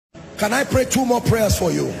Can I pray 2 more prayers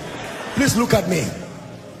for you? Please look at me.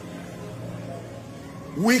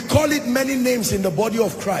 We call it many names in the body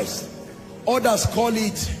of Christ. Others call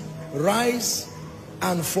it rise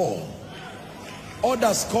and fall.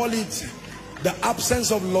 Others call it the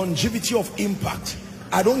absence of longevity of impact.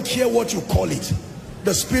 I don't care what you call it.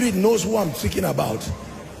 The Spirit knows who I'm speaking about.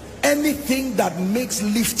 Anything that makes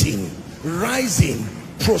lifting, rising,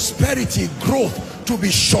 prosperity, growth to be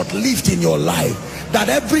short-lived in your life, that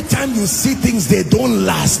every time you see things they don't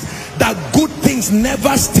last, that good things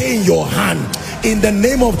never stay in your hand, in the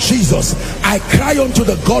name of Jesus, I cry unto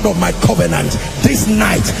the God of my covenant this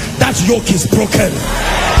night, that yoke is broken.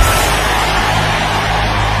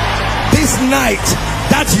 This night,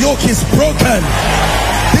 that yoke is broken.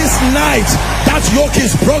 This night, that yoke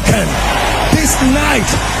is broken. This night,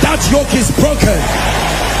 that yoke is broken.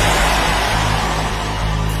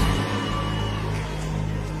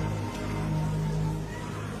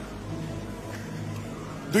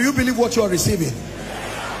 Do you believe what you are receiving?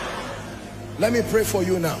 Let me pray for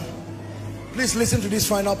you now. Please listen to this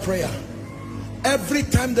final prayer. Every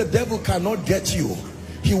time the devil cannot get you,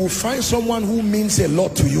 he will find someone who means a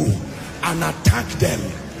lot to you and attack them,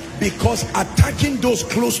 because attacking those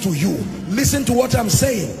close to you, listen to what I'm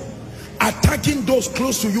saying, attacking those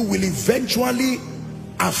close to you will eventually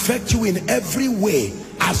affect you in every way,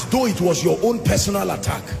 as though it was your own personal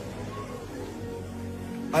attack.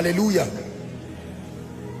 Hallelujah.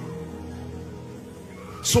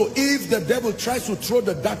 So if the devil tries to throw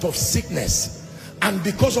the dart of sickness, and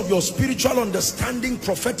because of your spiritual understanding,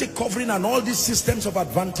 prophetic covering, and all these systems of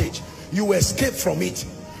advantage, you escape from it,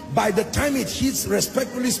 by the time it hits,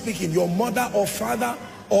 respectfully speaking, your mother or father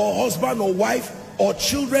or husband or wife or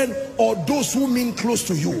children or those who mean close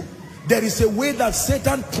to you, there is a way that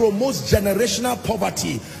Satan promotes generational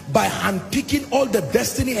poverty by handpicking all the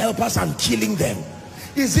destiny helpers and killing them.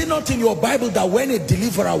 Is it not in your Bible that when a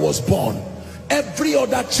deliverer was born, every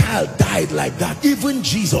other child died like that, even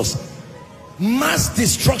Jesus? Mass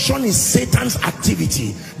destruction is Satan's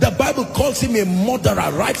activity. The Bible calls him a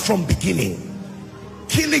murderer right from beginning.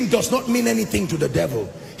 Killing does not mean anything to the devil.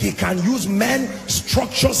 He can use men,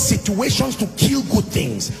 structures, situations to kill good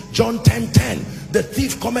things. John 10:10, the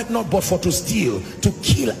thief cometh not but for to steal, to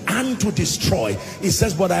kill, and to destroy. It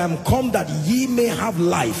says, but I am come that ye may have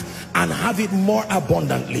life and have it more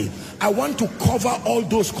abundantly. I want to cover all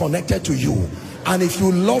those connected to you, and if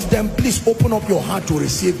you love them, please open up your heart to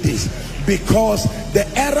receive this, because the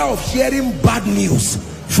era of hearing bad news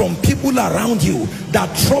from people around you that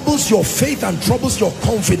troubles your faith and troubles your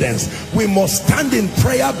confidence, we must stand in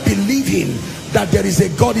prayer believing that there is a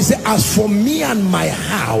God. He said, as for me and my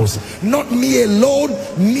house, not me alone,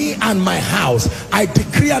 me and my house, I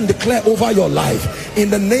decree and declare over your life, in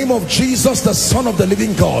the name of Jesus, the Son of the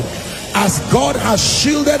living God, as God has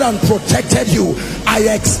shielded and protected you, I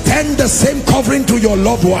extend the same covering to your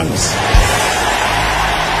loved ones.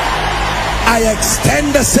 I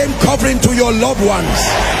extend the same covering to your loved ones.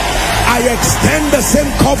 I extend the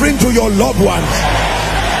same covering to your loved ones.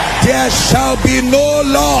 There shall be no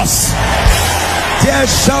loss. There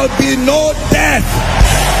shall be no death.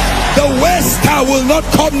 The waster will not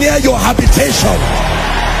come near your habitation,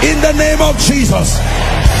 in the name of Jesus.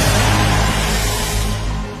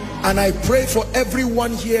 And I pray for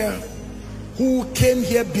everyone here who came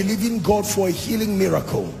here believing God for a healing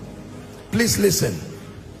miracle. Please listen.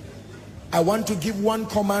 I want to give one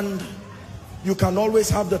command. You can always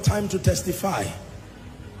have the time to testify,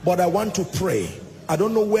 but I want to pray. I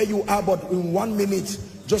don't know where you are, but in 1 minute,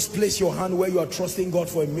 just place your hand where you are trusting God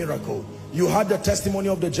for a miracle. You heard the testimony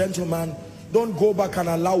of the gentleman. Don't go back and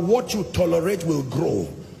allow what you tolerate will grow.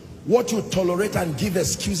 What you tolerate and give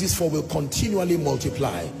excuses for will continually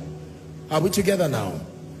multiply. Are we together now?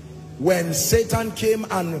 When Satan came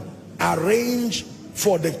and arranged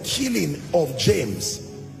for the killing of James,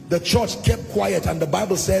 the church kept quiet, and the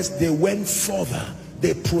Bible says they went further.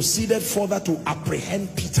 They proceeded further to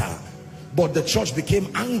apprehend Peter. But the church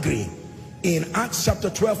became angry. In Acts chapter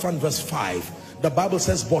 12 and verse 5, the Bible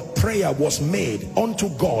says, but prayer was made unto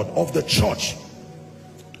God of the church,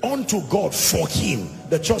 unto God for him.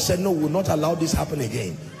 The church said, no, we will not allow this happen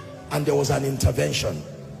again. And there was an intervention.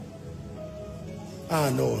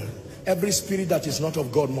 No, every spirit that is not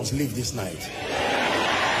of God must leave this night.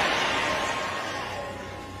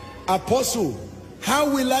 Apostle, how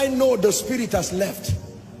will I know the spirit has left?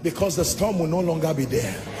 Because the storm will no longer be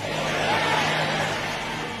there.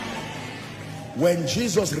 When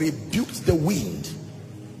Jesus rebuked the wind,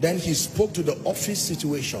 then he spoke to the office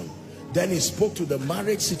situation, then he spoke to the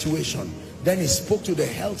marriage situation, then he spoke to the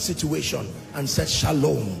health situation and said,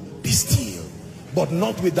 shalom, be still, but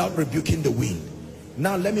not without rebuking the wind.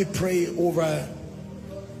 Now let me pray over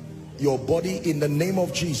your body in the name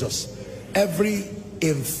of Jesus. Every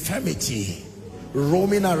infirmity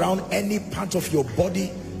roaming around any part of your body,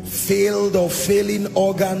 failed or failing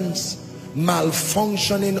organs,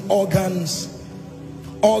 malfunctioning organs,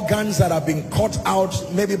 organs that have been cut out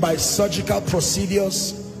maybe by surgical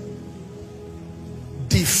procedures,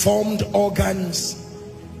 deformed organs,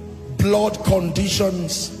 blood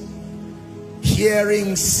conditions,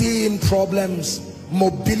 hearing, seeing problems,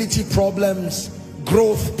 mobility problems,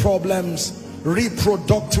 growth problems,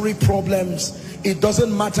 reproductory problems. It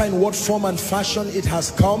doesn't matter in what form and fashion it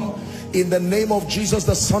has come. In the name of Jesus,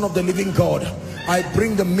 the Son of the living God, I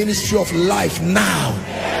bring the ministry of life now.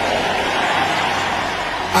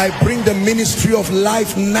 I bring the ministry of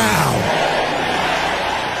life now.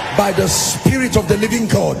 By the Spirit of the living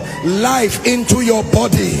God, life into your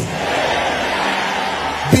body.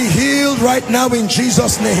 Be healed right now in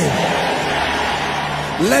Jesus' name.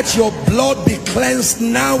 Let your blood be cleansed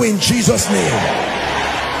now in Jesus' name.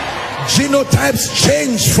 Genotypes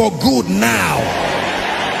change for good now.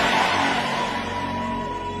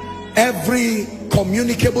 Every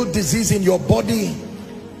communicable disease in your body,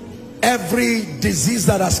 every disease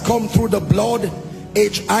that has come through the blood,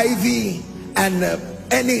 HIV and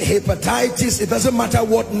any hepatitis, it doesn't matter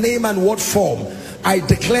what name and what form, I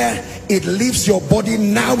declare it leaves your body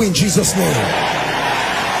now in Jesus' name.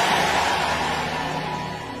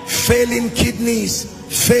 Failing kidneys,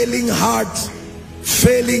 failing heart,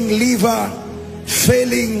 failing liver,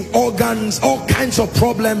 failing organs, all kinds of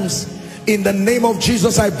problems, in the name of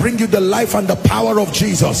Jesus, I bring you the life and the power of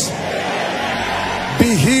Jesus.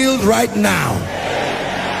 Be healed right now.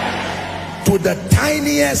 To the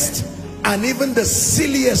tiniest and even the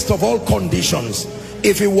silliest of all conditions,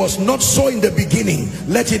 if it was not so in the beginning,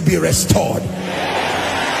 let it be restored.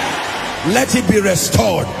 Let it be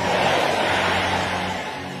restored.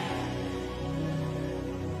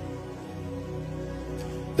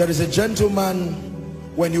 There is a gentleman,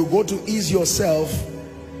 when you go to ease yourself,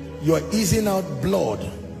 you are easing out blood.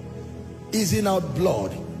 Easing out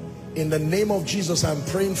blood. In the name of Jesus, I'm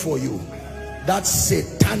praying for you. That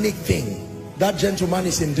satanic thing, that gentleman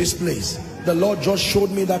is in this place. The Lord just showed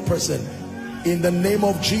me that person. In the name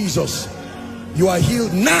of Jesus, you are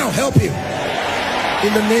healed now. Help him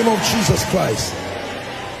in the name of Jesus Christ.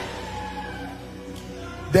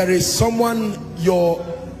 There is someone, you're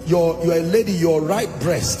a lady, your right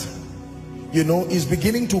breast, you know, is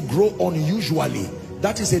beginning to grow unusually.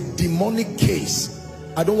 That is a demonic case.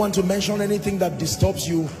 I don't want to mention anything that disturbs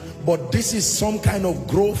you, but this is some kind of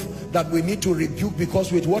growth that we need to rebuke,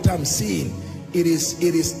 because with what I'm seeing, it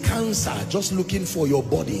is cancer just looking for your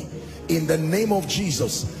body. In the name of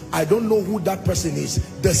Jesus, I don't know who that person is.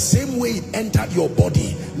 The same way it entered your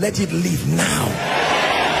body, let it leave now.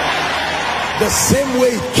 The same way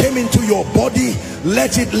it came into your body,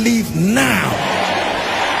 let it leave now.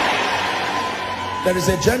 There is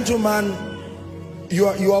a gentleman, you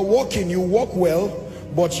are walking, you walk well,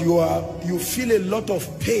 but you feel a lot of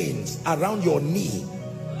pains around your knee,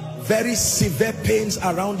 very severe pains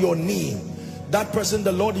around your knee. That person,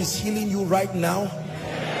 the Lord is healing you right now,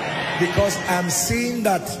 because I'm seeing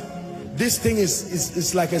that this thing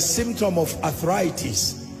is like a symptom of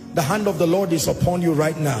arthritis. The hand of the Lord is upon you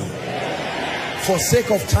right now. For sake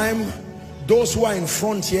of time, those who are in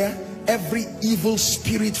front here, every evil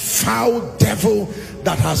spirit, foul devil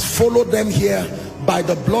that has followed them here, by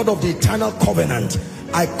the blood of the eternal covenant,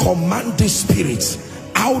 I command these spirits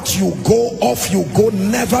out. You go, off you go,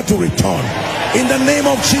 never to return, in the name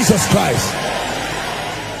of Jesus Christ.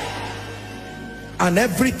 And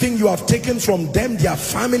everything you have taken from them, their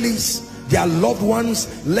families, their loved ones,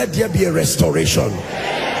 let there be a restoration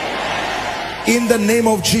in the name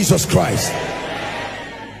of Jesus Christ.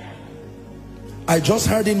 I just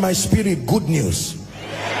heard in my spirit good news.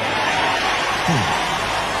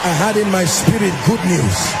 I had in my spirit good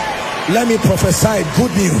news. Let me prophesy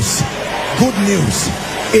good news. Good news.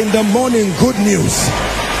 In the morning, good news.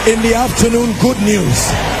 In the afternoon, good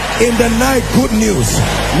news. In the night, good news.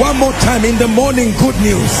 One more time. In the morning, good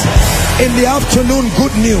news. In the afternoon,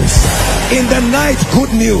 good news. In the night,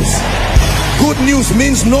 good news. Good news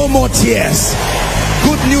means no more tears.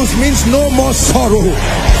 Good news means no more sorrow.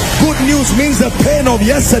 Good news means the pain of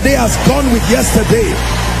yesterday has gone with yesterday.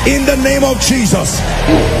 In the name of Jesus.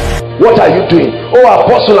 What are you doing? Oh,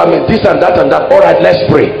 Apostle, I mean this and that and that. All right, let's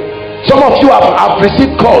pray. Some of you have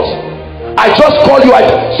received calls. I just call you.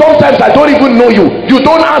 Sometimes I don't even know you. You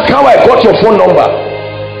don't ask how I got your phone number.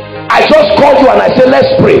 I just call you and I say,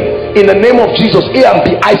 let's pray. In the name of Jesus, A and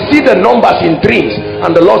B. I see the numbers in dreams,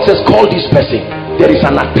 and the Lord says, call this person. There is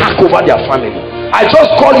an attack over their family. I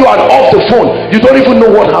just call you and off the phone, you don't even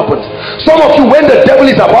know what happens. Some of you, when the devil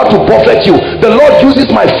is about to buffet you, the Lord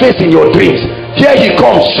uses my face in your dreams. Here he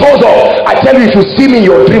comes, shows up. I tell you, if you see me in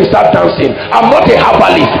your dreams, start dancing. I'm not a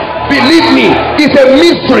herbalist. Believe me, it's a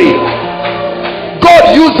mystery.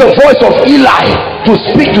 God used the voice of Eli to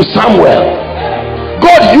speak to Samuel.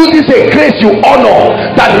 God uses a grace you honor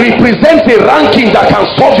that represents a ranking that can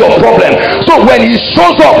solve your problem. So when he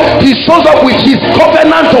shows up with his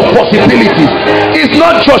covenant of possibilities. It's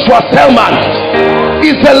not Joshua Selman,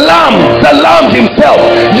 it's the lamb himself,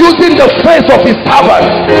 using the face of his servant.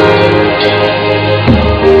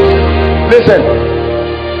 Listen,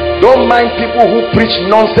 don't mind people who preach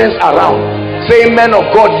nonsense around, saying men of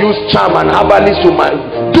God use charm and herbalists to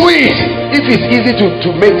do it if it's easy to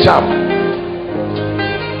make charm.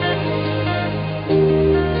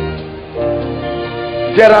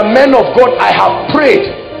 There are men of God I have prayed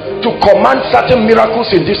to command certain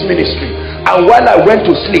miracles in this ministry, and while I went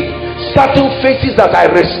to sleep, certain faces that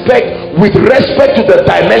I respect, with respect to the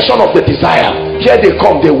dimension of the desire, here they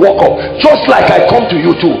come, they walk up, just like I come to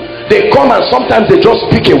you too. They come and sometimes they just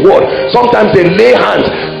speak a word, sometimes they lay hands.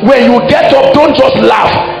 When you get up, don't just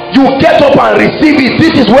laugh, you get up and receive it.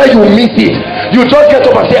 This is where you meet it. You just get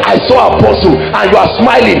up and say, I saw Apostle, and you are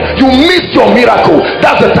smiling. You missed your miracle.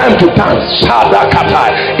 That's the time to dance.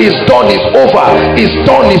 Shadakatai. It's done, it's over. It's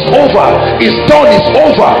done, it's over. It's done, it's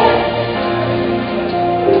over.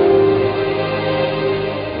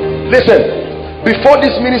 Listen, before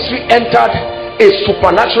this ministry entered a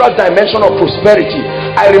supernatural dimension of prosperity,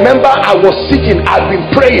 I remember I was sitting, I've been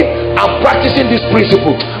praying and practicing this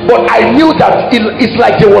principle, but I knew that it's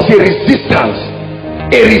like there was a resistance.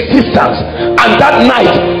 And that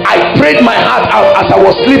night I prayed my heart out as I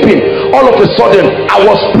was sleeping. All of a sudden I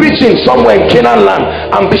was preaching somewhere in Canaan land,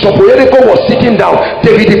 and Bishop Oyedeko was sitting down,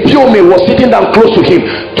 David Ipiome was sitting down close to him.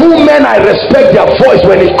 Two men I respect their voice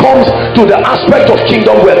when it comes to the aspect of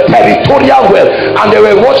kingdom wealth, territorial wealth, and they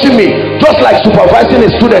were watching me just like supervising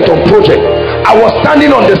a student on project. I was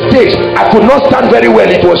standing on the stage, I could not stand very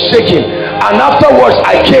well, it was shaking, and afterwards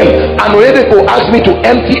I came and Oyedeko asked me to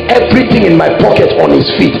empty everything in my pocket on his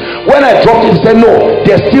feet. When I dropped it, he said, no,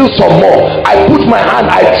 there's still some more. I put my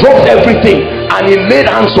hand, I dropped everything, and he laid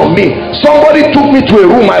hands on me. Somebody took me to a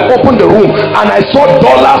room, I opened the room, and I saw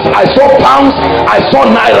dollars, I saw pounds, I saw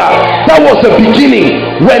naira. That was the beginning.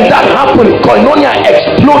 When that happened, Koinonia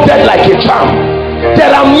exploded like a charm.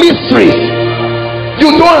 There are mysteries.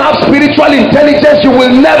 You don't have spiritual intelligence, you will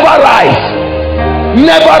never rise.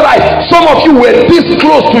 Never rise. Some of you were this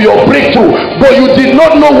close to your breakthrough, but you did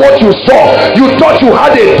not know what you saw. You thought you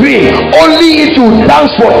had a dream. Only if you dance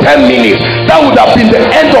for 10 minutes, that would have been the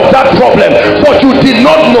end of that problem, but you did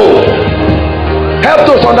not know. Help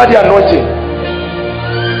those under the anointing.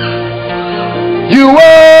 You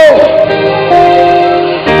are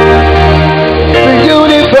the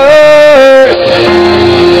universe.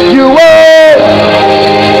 You are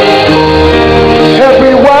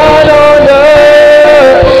everyone on earth.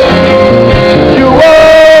 You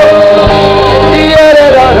are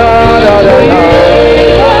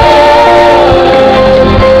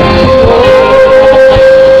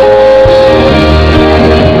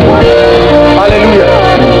hallelujah.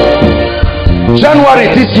 January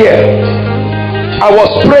this year I was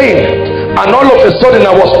praying, and all of a sudden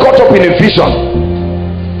I was caught up in a vision.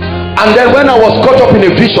 And then when I was caught up in a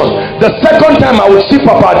vision, the second time I would see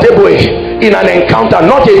Papa Adeboye in an encounter,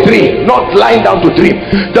 not a dream, not lying down to dream.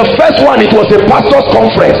 The first one, it was a pastor's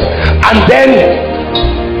conference, and then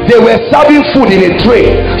they were serving food in a tray,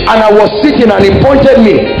 and I was sitting and he pointed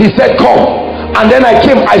me. He said, come. And then I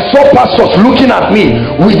came, I saw pastors looking at me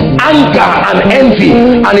with anger and envy,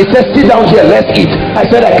 and he said, sit down here, let's eat. I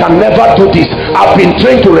said, I can never do this, I've been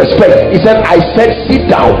trained to respect. He said, I said sit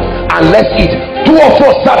down and let's eat. Two of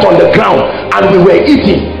us sat on the ground and we were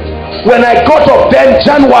eating. When I got up then,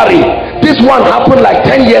 January, this one happened like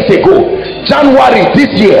 10 years ago, January this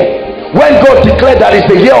year, when God declared that it's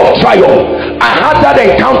the year of triumph, I had that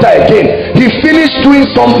encounter again. He finished doing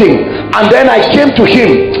something, and then I came to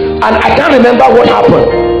him, and I can't remember what happened,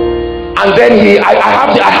 and then I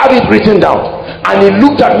have it written down, and he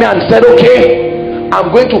looked at me and said, okay, I'm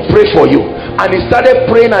going to pray for you. And he started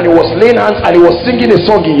praying, and he was laying hands, and he was singing a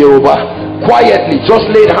song in Yoruba quietly, just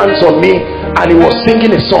laid hands on me, and he was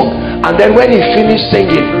singing a song. And then when he finished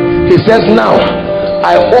singing, he says, now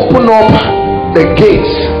I open up the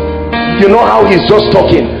gates. You know how he's just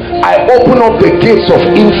talking, I open up the gates of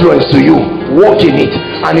influence to you, walk in it.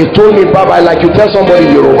 And he told me, Baba, like you tell somebody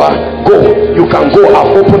in Yoruba, go, you can go,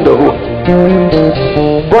 I've opened the road.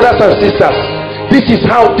 Brothers and sisters, this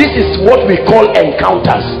is what we call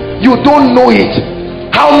encounters. You don't know it.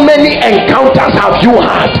 How many encounters have you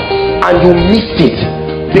had and you missed it?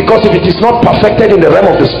 Because if it is not perfected in the realm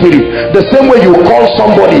of the spirit, the same way you call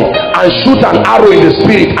somebody and shoot an arrow in the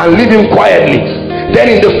spirit and leave him quietly, then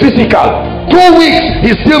in the physical, 2 weeks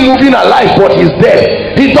he's still moving alive, but he's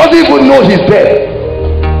dead. He doesn't even know he's dead.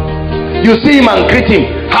 You see him and greet him,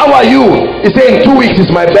 how are you? He say, in 2 weeks is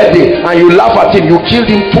my birthday, and you laugh at him. You killed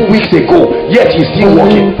him 2 weeks ago, yet he's still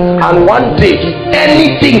walking. And one day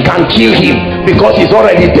anything can kill him because he's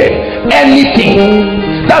already dead. Anything.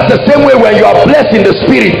 That's the same way when you are blessed in the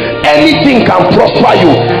spirit, anything can prosper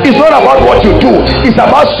you. It's not about what you do, it's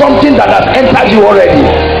about something that has entered you already.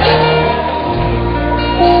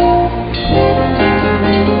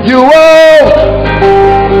 You are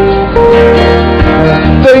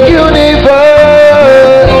the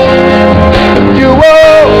universe. You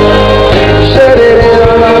are set it in.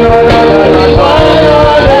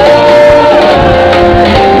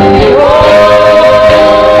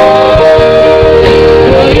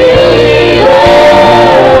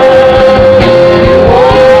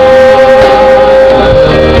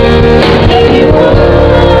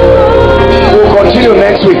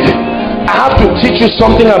 Teach you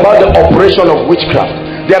something about the operation of witchcraft.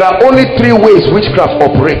 There are only 3 ways witchcraft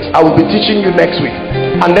operates. I will be teaching you next week,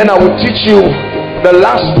 and then I will teach you the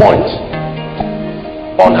last point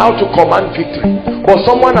on how to command victory. But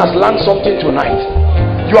someone has learned something tonight.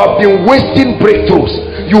 You have been wasting breakthroughs.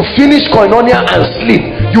 You finish Koinonia and sleep.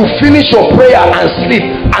 You finish your prayer and sleep,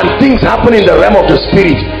 and things happen in the realm of the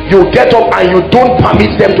spirit. You get up and you don't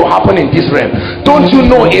permit them to happen in this realm. Don't you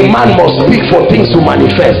know a man must speak for things to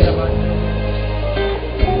manifest?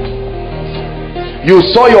 You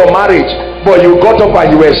saw your marriage, but you got up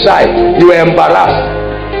and you were shy, you were embarrassed,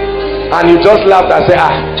 and you just laughed and said,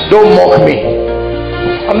 don't mock me.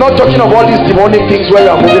 I'm not talking about all these demonic things where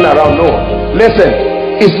you are moving around. No, listen,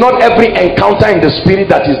 it's not every encounter in the spirit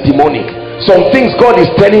that is demonic. Some things God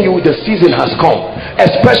is telling you the season has come,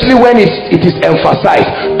 especially when it is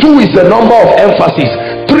emphasized. 2 is the number of emphasis.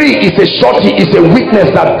 3 is a shorty, is a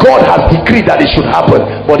witness that God has decreed that it should happen,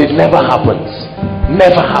 but it never happens.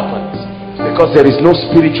 Never happens. Because there is no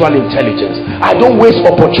spiritual intelligence. I don't waste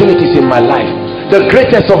opportunities in my life. The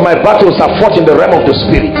greatest of my battles are fought in the realm of the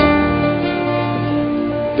spirit.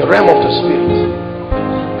 The realm of the spirit.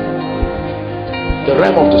 The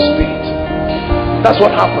realm of the spirit. That's what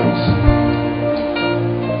happens.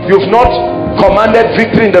 You've not commanded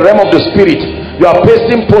victory in the realm of the spirit. You are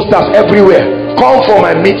pasting posters everywhere. Come for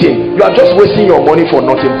my meeting. You are just wasting your money for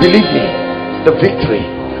nothing. Believe me, the victory.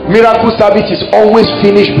 Miracle service is always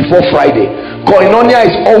finished before Friday. Koinonia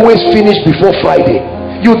is always finished before Friday.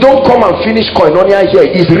 You don't come and finish Koinonia here.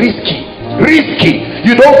 It's risky. Risky.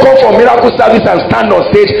 You don't come for miracle service and stand on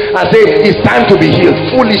stage and say it's time to be healed.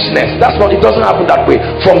 Foolishness. That's not, it doesn't happen that way.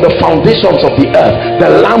 From the foundations of the earth, the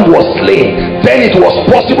lamb was slain. Then it was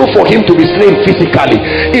possible for him to be slain physically.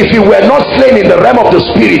 If he were not slain in the realm of the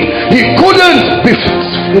spirit, he couldn't be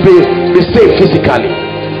saved physically.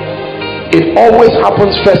 It always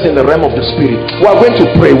happens first in the realm of the spirit. We are going to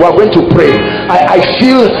pray. We are going to pray. I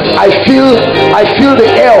feel the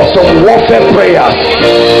air of some warfare prayers.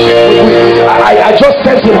 I just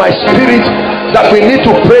sense in my spirit that we need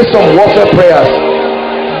to pray some warfare prayers.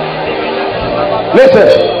 Listen,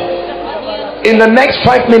 in the next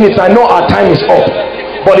 5 minutes, I know our time is up,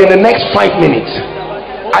 but in the next 5 minutes,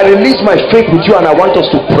 I release my faith with you, and I want us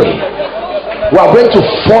to pray. We are going to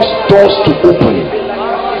force doors to open.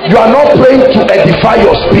 You are not praying to edify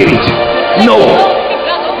your spirit. No.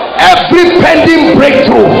 Every pending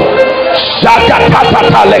breakthrough,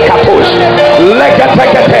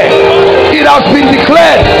 it has been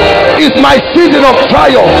declared, is my season of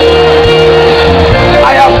triumph.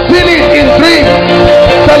 I have seen it in dreams.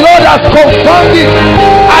 The Lord has confirmed it.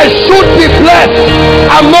 I should be blessed.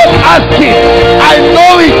 I'm not asking. I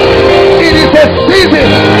know it. It is a season.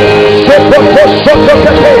 Pray,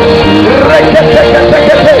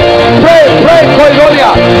 Koinonia.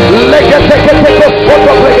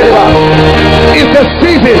 It's a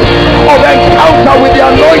season of encounter with the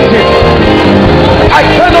anointing. I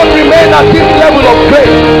cannot remain at this level of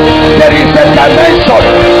grace. There is a dimension.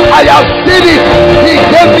 I have seen it. He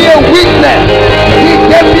gave me a witness. He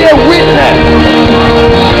gave me a witness.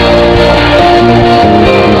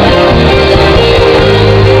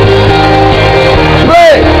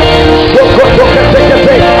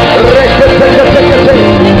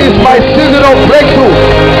 It's my season of breakthrough.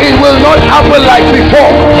 It will not happen like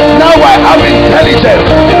before. Now I have intelligence.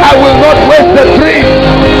 I will not waste the dream.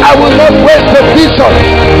 I will not waste the vision.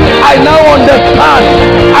 I now understand.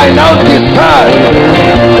 I now discern.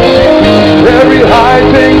 Every high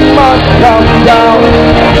thing must come down.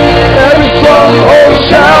 Every stronghold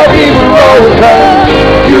overcome.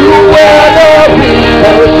 You were the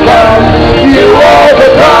victor's crown. You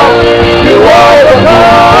overcome. You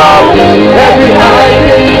overcome. Every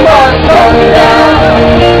hiding must come down.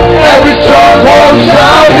 Every stronghold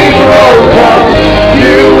shall be broken.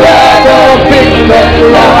 You were the victor's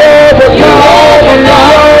crown. You overcome. You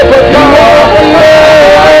overcome.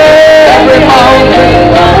 Every mountain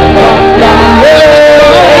must come down.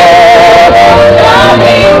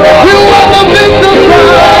 You are the victor's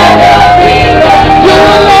crown. You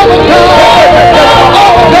will overcome.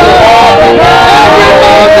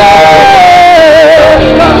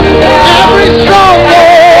 Every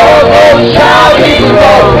stronghold shall be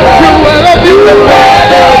broken. You will overcome.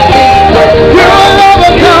 You will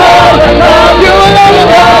overcome. You will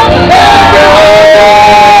overcome.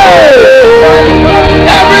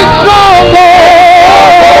 Every stronghold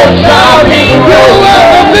shall be broken. You are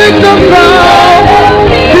the victor's crown.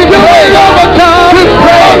 You will overcome. You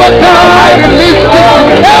will overcome. I release it.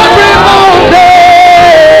 Every mountain,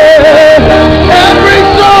 every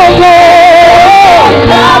stronghold,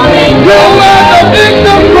 you are the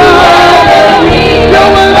victor's crown. You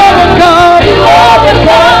will overcome. You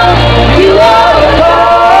overcome. You overcome.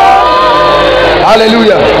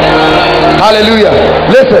 Hallelujah. Hallelujah.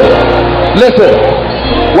 Listen. Listen.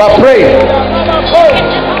 We're praying.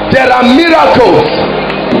 There are miracles.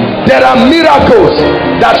 There are miracles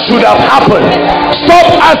that should have happened.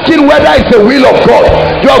 Stop asking whether it's the will of God.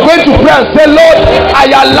 You are going to pray and say, Lord, I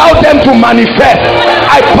allow them to manifest.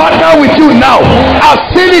 I partner with you now.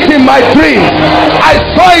 I've seen it in my dreams. I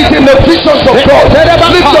saw it in the visions of God.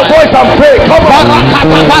 Lift your voice and pray. Come on.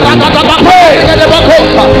 Pray.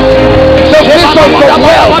 The visions of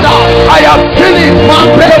wealth. I have seen it.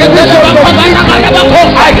 The visions of victory.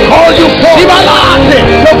 I call you forth.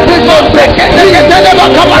 The visions of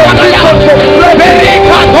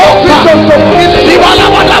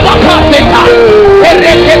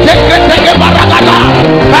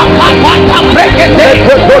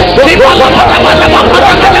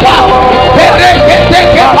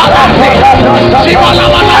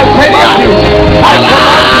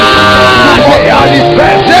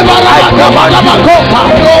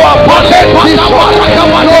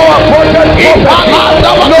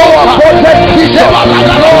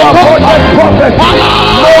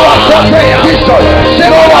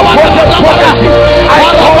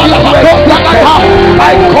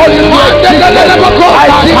I call you I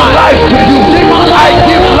give life to you. I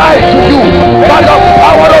give life to you. By the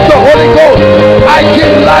power of the Holy Ghost, I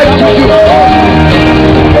give life to you.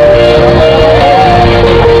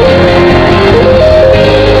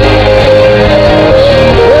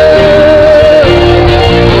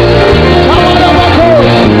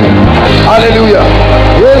 Hallelujah.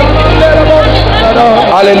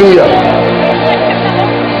 Hallelujah.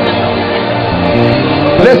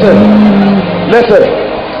 Listen. Listen.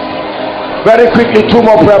 Very quickly, 2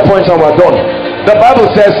 more prayer points and we're done. The Bible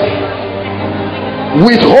says,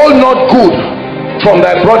 withhold not good from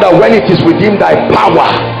thy brother when it is within thy power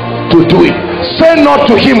to do it. Say not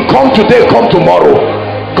to him, come today, come tomorrow.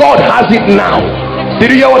 God has it now.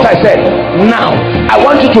 Did you hear what I said? Now. I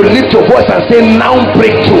want you to lift your voice and say, now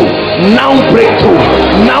breakthrough. Now breakthrough.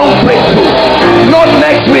 Now breakthrough. Not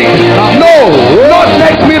next week. No. Not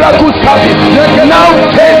next miracles coming. Now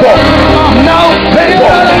favor. Now favor.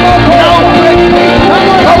 Now breakthrough.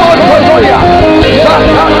 Come on, Koinonia.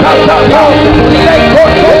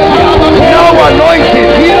 Now anointing.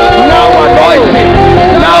 Now anointing.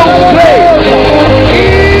 Now praise.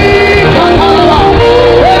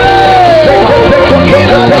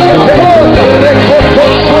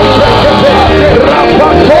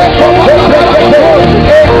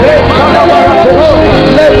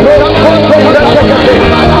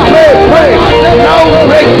 Pray. Now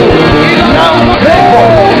breakthrough. Now favor.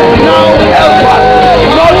 Now help us.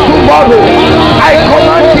 Not tomorrow. I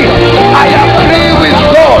command it. I agree with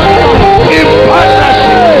God in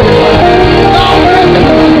partnership. Now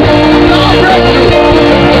breakthrough. Now breakthrough.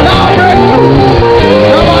 Now breakthrough.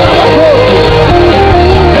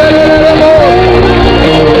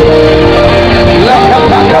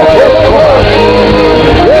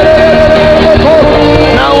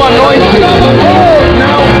 Now anointing,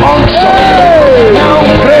 now unction, now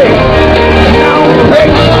grace,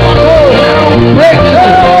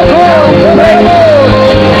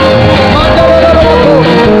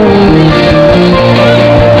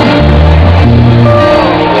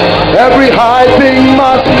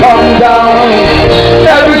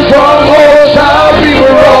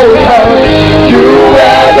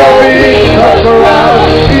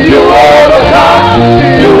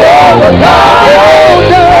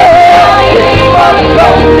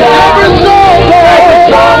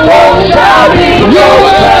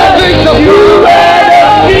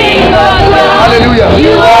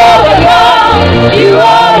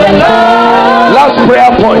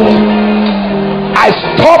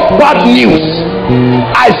 stop bad news.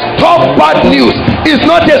 I stop bad news. It's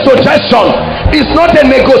not a suggestion, it's not a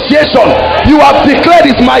negotiation. You have declared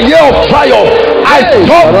it's my year of triumph. I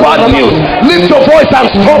stop bad news. Lift your voice and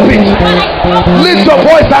stop it. Lift your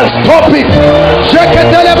voice and stop it.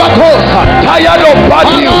 Tired of bad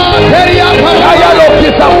news, tired of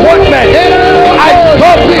disappointment. I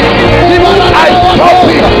stop it. I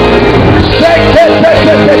stop it.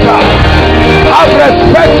 Have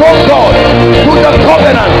respect, oh God, to the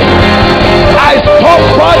covenant. I stop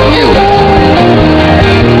bad news.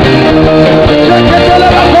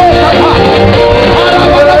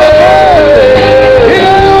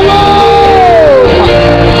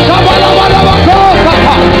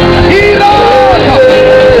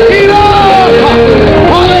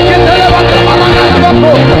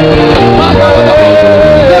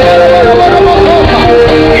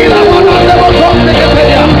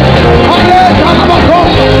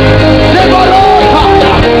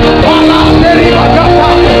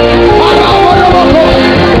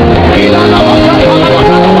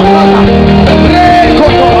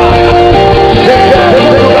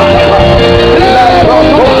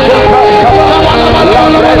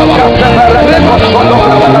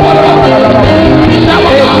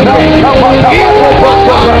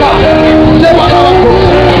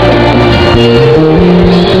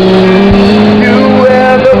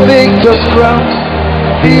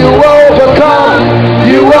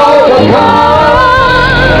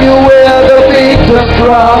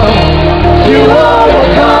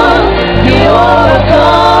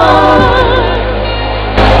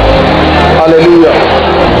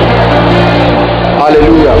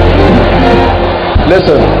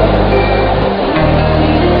 Listen,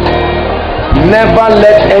 never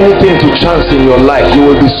let anything to chance in your life. You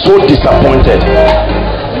will be so disappointed.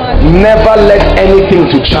 Never let anything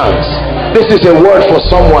to chance. This is a word for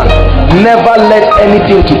someone. Never let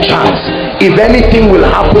anything to chance. If anything will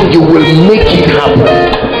happen, you will make it happen.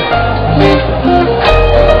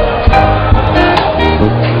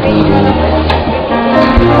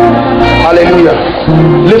 Hallelujah.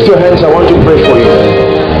 Lift your hands. I want to pray for you.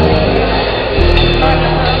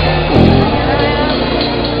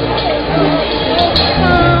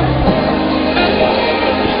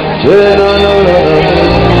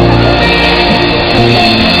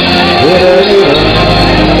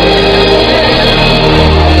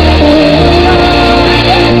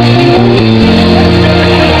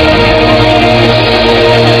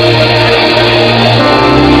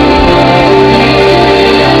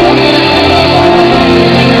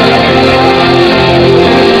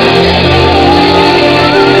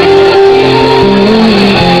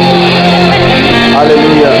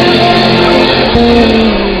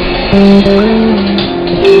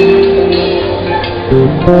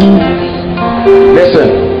 Listen,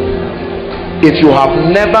 if you have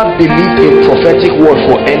never believed a prophetic word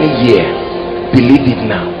for any year, believe it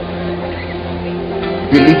now.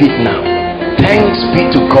 Believe it now. Thanks be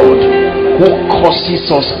to God who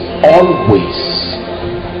causes us always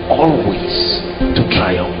to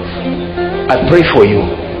triumph. I pray for you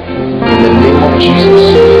in the name of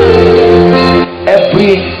Jesus.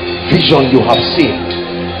 Every vision you have seen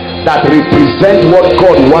that represent what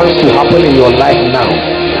God wants to happen in your life now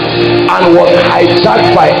and was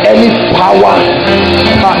hijacked by any power,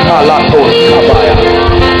 in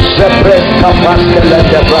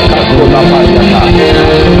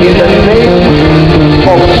the name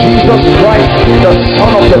of Jesus Christ, the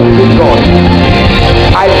Son of the living God,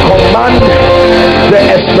 I command the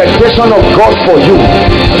expectation of God for you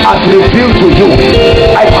as revealed to you.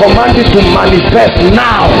 I command it to manifest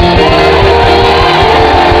now.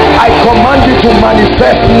 I command it to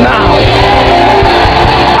manifest now.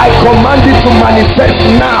 I command it to manifest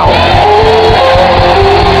now.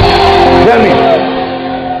 Hear me.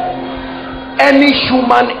 Any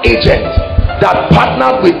human agent that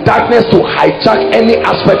partnered with darkness to hijack any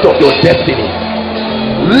aspect of your destiny,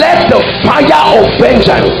 let the fire of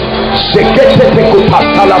vengeance.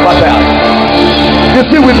 You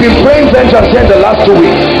see, we've been praying vengeance here in the last 2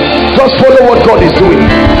 weeks. Just follow what God is doing.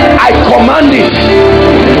 I command it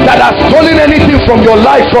that has stolen anything from your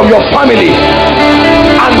life, from your family,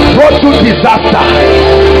 and brought you disaster.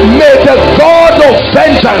 May the God of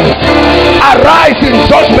vengeance arise in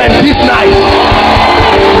judgment this night.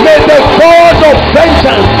 May the God of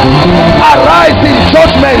vengeance arise in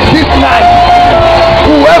judgment this night.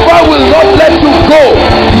 Whoever will not let you go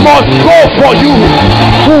must go for you.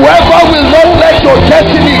 Whoever will not let your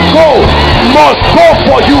destiny go must go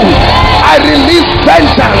for you. I release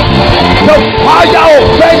vengeance, the fire of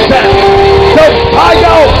vengeance, the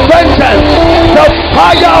fire of vengeance, the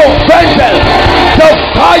fire of vengeance, the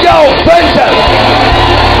fire of vengeance.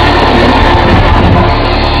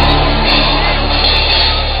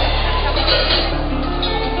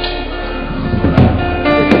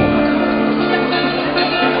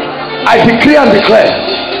 I decree and declare,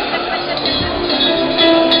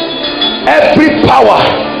 every power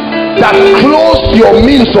that closed your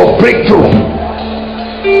means of breakthrough,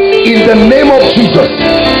 in the name of Jesus,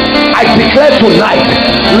 I declare tonight,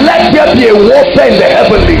 let there be a warfare in the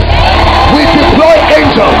heavenlies. We deploy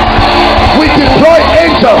angels. We deploy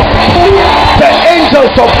angels. The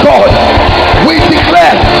angels of God. We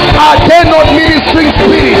declare, are they not ministering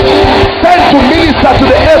spirits sent to minister to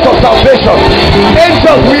the heirs of salvation?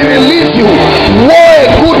 Angels, we release you. War a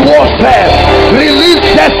good warfare. Release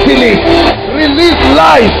destiny. Release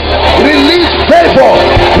life. Release favor.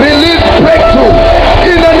 Release breakthrough.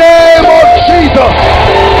 In the name of Jesus.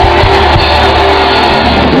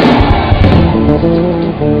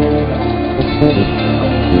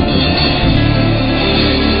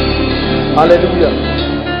 Hallelujah.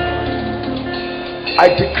 I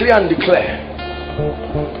decree and declare,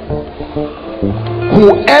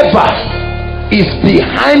 whoever is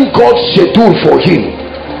behind God's schedule for him,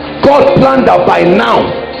 God planned that by now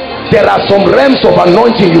there are some realms of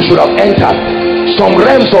anointing you should have entered, some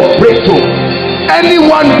realms of breakthrough.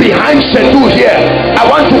 Anyone behind schedule here, I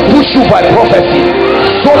want to push you by prophecy.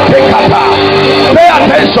 So take kata. Pay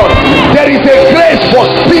attention. There is a grace for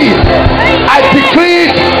speed. I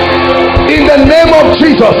decree it in the name of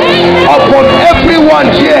Jesus upon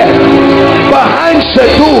everyone here behind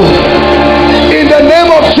schedule. In the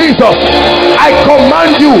name of Jesus, I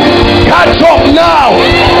command you, catch up now.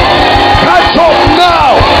 Catch up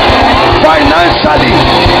now. Financially,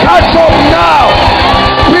 catch up now.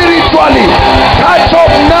 Spiritually, catch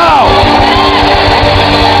up now.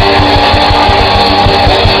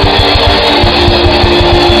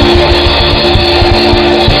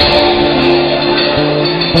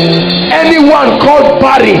 Anyone called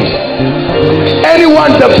barren,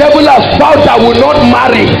 anyone the devil has vowed that will not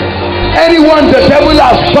marry, anyone the devil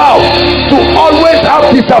has vowed to always have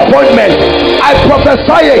disappointment, I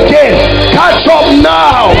prophesy again, catch up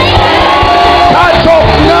now. Catch up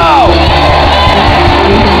now.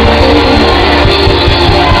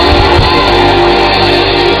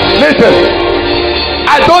 Listen,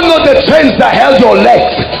 I don't know the chains that held your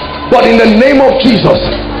legs, but in the name of Jesus,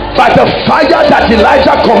 by the fire that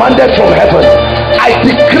Elijah commanded from heaven, I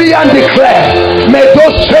decree and declare, may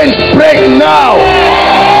those chains break now.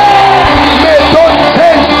 May those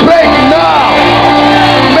chains break now.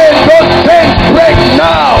 May those chains break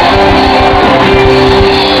now.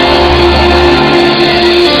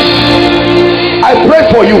 I pray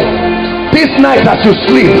for you this night as you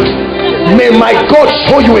sleep, may my God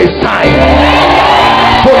show you a sign.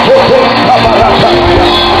 God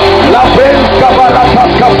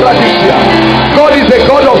is a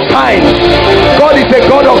God of signs. God is a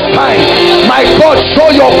God of signs. My God, show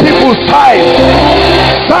your people signs.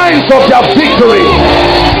 Signs of their victory.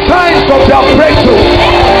 Signs of their breakthrough.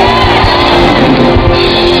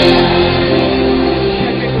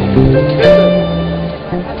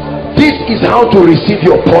 This is how to receive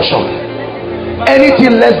your portion.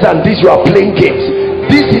 Anything less than this, you are playing games.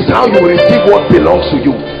 This is how you receive what belongs to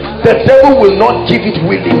you. The devil will not give it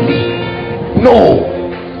willingly. No.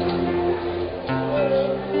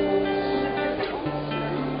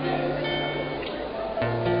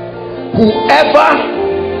 Whoever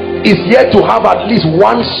is yet to have at least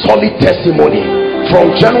one solid testimony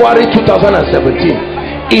from January 2017,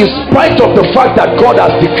 in spite of the fact that God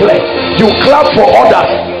has declared, you clap for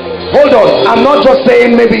others. Hold on, I'm not just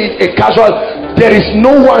saying maybe a casual. There is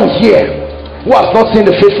no one here who has not seen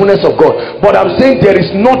the faithfulness of God, but I'm saying there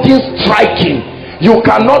is nothing striking. You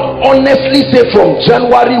cannot honestly say from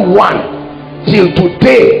January 1 till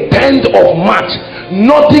today, 10th of March,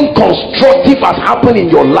 nothing constructive has happened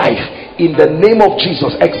in your life. In the name of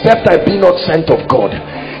Jesus, except I be not sent of God.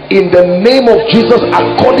 In the name of Jesus,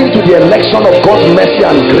 according to the election of God's mercy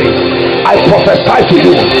and grace, I prophesy to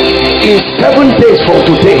you, in 7 days from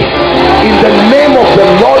today, in the name of the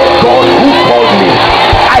Lord God who called me,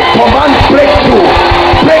 I command breakthrough,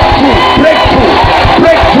 breakthrough, breakthrough,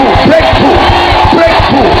 breakthrough, breakthrough,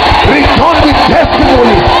 breakthrough. Return with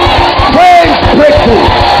testimony, strange breakthrough.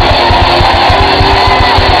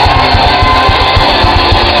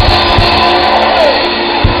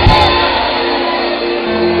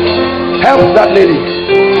 Help that lady.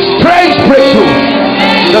 Strange breakthrough.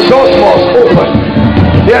 The doors must open.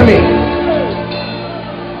 Hear me.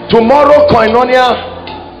 Tomorrow Koinonia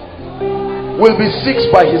will be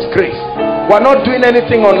 6 by his grace. We're not doing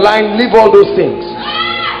anything online. Leave all those things.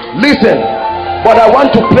 Listen, but I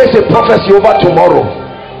want to place a prophecy over tomorrow.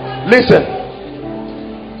 Listen,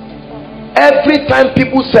 every time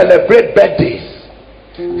people celebrate birthdays,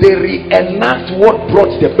 they reenact what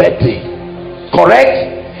brought the birthday.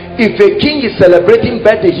 Correct? If a king is celebrating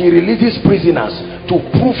birthday, he releases prisoners to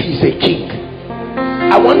prove he's a king.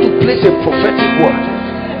 I want to place a prophetic word.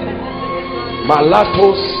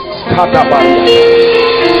 Malatos Skadabari.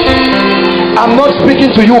 I'm not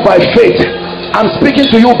speaking to you by faith. I'm speaking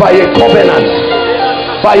to you by a covenant.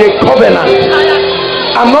 By a covenant.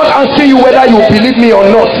 I'm not asking you whether you believe me or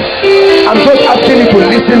not. I'm just asking you to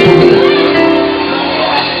listen to me.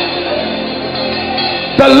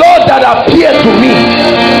 The Lord that appeared to me,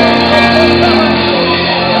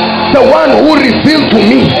 the one who revealed to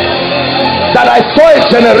me that I saw a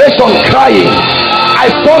generation crying,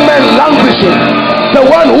 I saw men languishing, the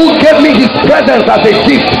one who gave me his presence as a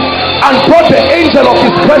gift and brought the angel of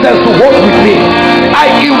his presence to walk with me.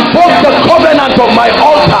 I invoke the covenant of my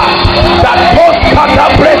altar that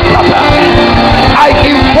I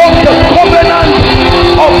invoke the covenant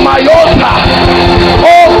of my altar.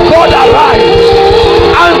 Oh God, arise.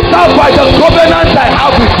 Answer by the covenant I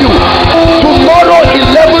have with you. Tomorrow,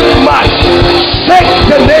 11th March, shake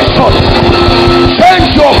the nation,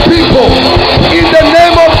 change your people in the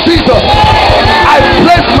name of Jesus. I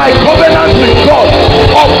place my covenant with God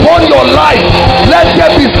upon your life. Let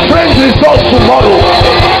there be strange results tomorrow.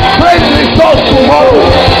 Strange results tomorrow.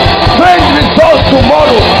 Strange results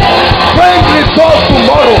tomorrow. Strange results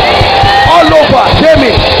tomorrow. All over. Hear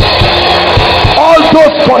me. All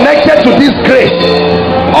those connected to this grace,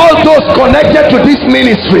 all those connected to this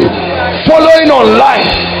ministry, following online,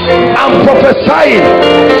 I'm prophesying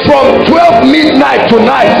from 12 midnight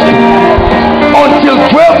tonight until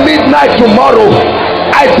 12 midnight tomorrow.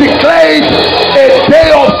 I declare it a day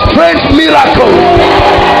of strange miracles,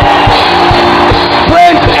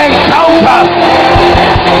 strange encounters,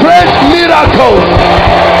 strange miracles,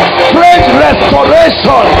 strange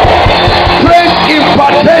restoration, strange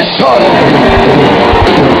impartation.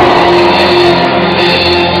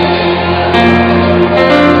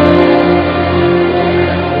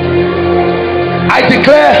 I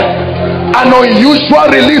declare an unusual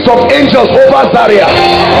release of angels over Zaria.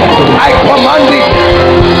 I command it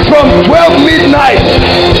from 12 midnight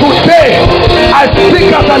today. I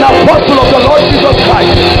speak as an apostle of the Lord Jesus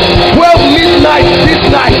Christ. 12 midnight this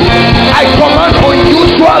night, I command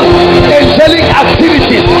unusual angelic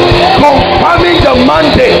activities, confirming the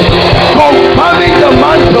mandate, confirming the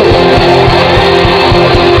mantle.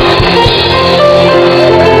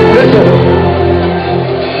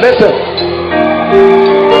 Listen.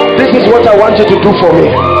 This is what I want you to do for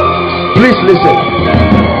me. Please listen.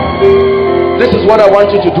 This is what I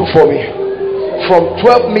want you to do for me. From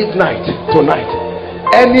 12 midnight tonight,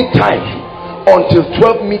 anytime until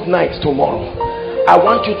 12 midnight tomorrow, I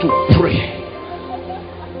want you to pray.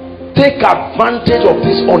 Take advantage of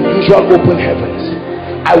these unusual open heavens.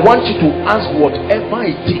 I want you to ask whatever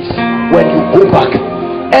it is when you go back.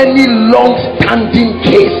 Any long-standing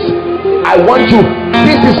case, I want you.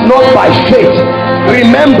 This is not by faith.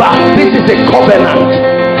 Remember, this is a covenant.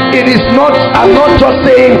 It is not, I'm not just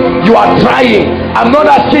saying you are trying. I'm not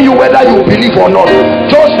asking you whether you believe or not.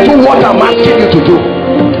 Just do what I'm asking you to do.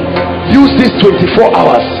 Use these 24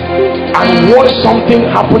 hours and watch something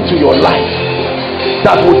happen to your life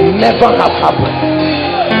that would never have happened.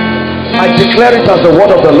 I declare it as the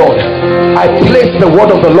word of the Lord. I place the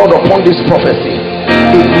word of the Lord upon this prophecy.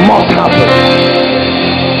 It must happen.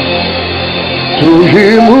 To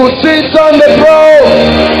him who sits on the throne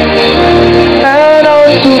and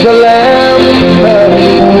unto the Lamb.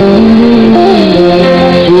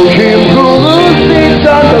 To him who sits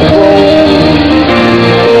on the throne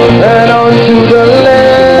and unto the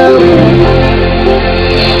Lamb.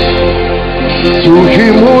 To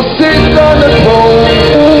him who sits on the throne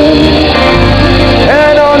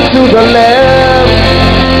and unto the Lamb.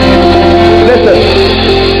 Listen,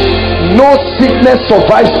 no sickness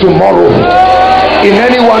survives tomorrow in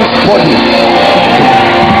anyone's body.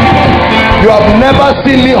 You have never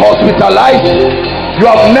seen me hospitalized. You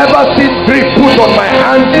have never seen drip put on my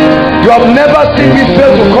hand. You have never seen me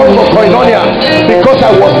fail to come for Koinonia because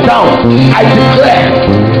I was down. I declare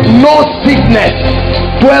no sickness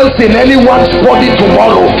dwells in anyone's body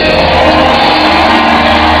tomorrow.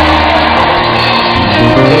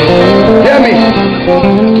 Hear me.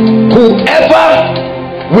 Whoever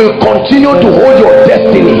will continue to hold your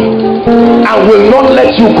destiny and will not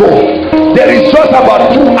let you go, there is just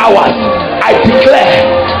about 2 hours. I declare,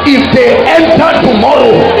 if they enter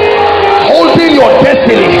tomorrow holding your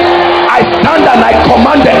destiny, I stand and I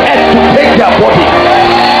command the earth to take their body.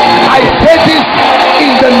 I say this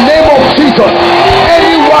in the name of Jesus.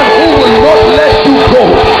 Anyone who will not let you go,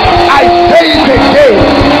 I say it again.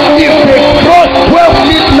 If they cross 12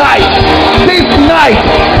 midnight this night,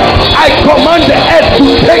 I command the earth to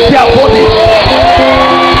take their body.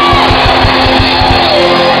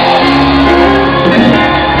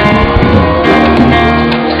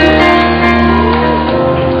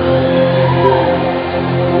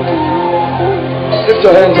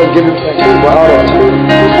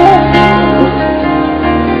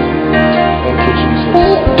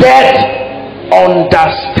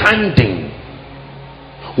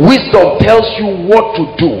 Wisdom tells you what to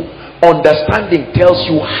do. Understanding tells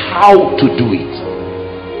you how to do it.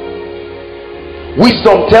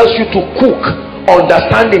 Wisdom tells you to cook.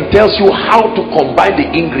 Understanding tells you how to combine the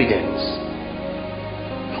ingredients.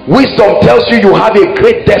 Wisdom tells you you have a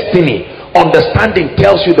great destiny. Understanding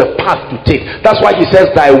tells you the path to take. That's why he says,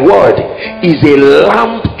 thy word is a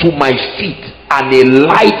lamp to my feet and a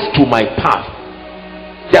light to my path.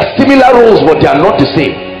 They are similar roles, but they are not the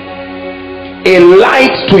same. A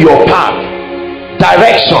light to your path,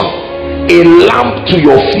 direction. A lamp to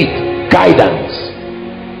your feet, guidance.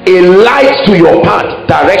 A light to your path,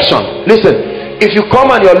 direction. Listen, if you come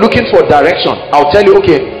and you're looking for direction, I'll tell you,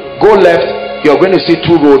 okay, go left, you're going to see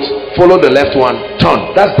two roads, follow the left one,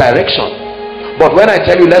 turn. That's direction. But when I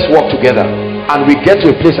tell you let's walk together and we get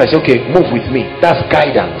to a place, I say, okay, move with me. That's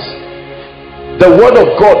guidance. The word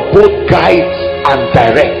of God both guides and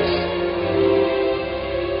directs.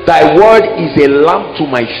 Thy word is a lamp to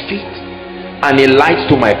my feet and a light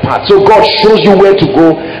to my path. So God shows you where to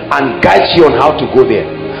go and guides you on how to go there.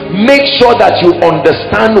 Make sure that you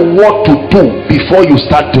understand what to do before you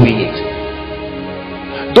start doing it.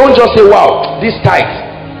 Don't just say, wow, this tithe,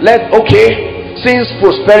 okay, since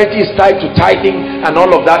prosperity is tied to tithing and all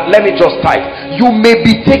of that, let me just tithe. You may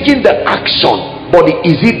be taking the action, but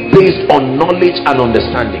is it based on knowledge and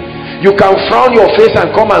understanding? You can frown your face and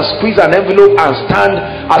come and squeeze an envelope and stand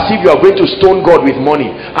as if you are going to stone God with money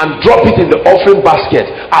and drop it in the offering basket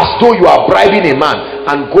as though you are bribing a man,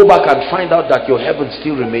 and go back and find out that your heavens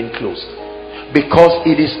still remain closed, because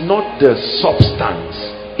it is not the substance,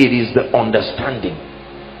 it is the understanding.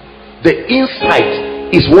 The insight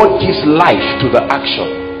is what gives life to the action.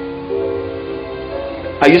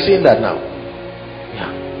 Are you seeing that now? Yeah.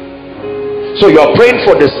 So you are praying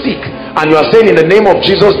for the sick and you are saying, in the name of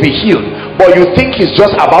Jesus be healed, but you think it's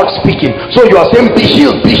just about speaking. So you are saying, be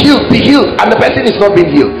healed, be healed, be healed, and the person is not being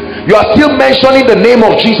healed. You are still mentioning the name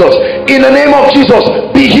of Jesus. In the name of Jesus,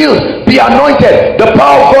 be healed, be anointed. The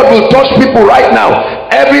power of God will touch people right now.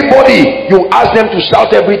 Everybody, you ask them to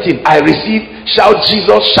shout everything. I receive. Shout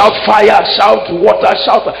Jesus, shout fire, shout water,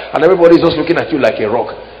 shout, and everybody is just looking at you like a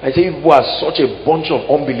rock. I say, you people are such a bunch of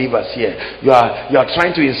unbelievers here. You are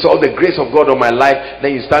trying to insult the grace of God on my life.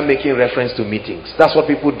 Then you start making reference to meetings. That's what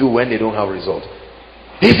people do when they don't have results.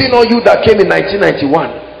 Is it not you that came in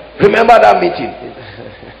 1991? Remember that meeting?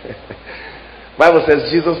 Bible says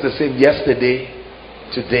Jesus the same yesterday,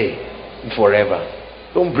 today, and forever.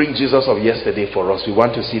 Don't bring Jesus of yesterday for us. We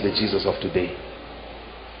want to see the Jesus of today,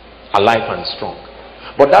 alive and strong.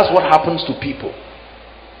 But that's what happens to people.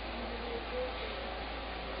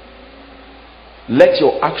 Let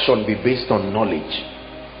your action be based on knowledge.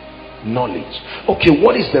 Okay,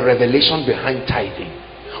 what is the revelation behind tithing?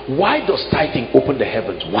 Why does tithing open the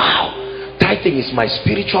heavens? Wow, tithing is my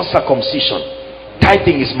spiritual circumcision.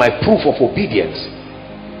 Tithing is my proof of obedience.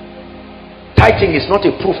 Tithing is not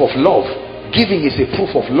a proof of love. Giving is a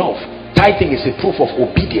proof of love. Tithing is a proof of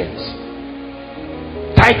obedience.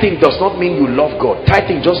 Tithing does not mean you love God.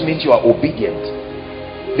 Tithing just means you are obedient,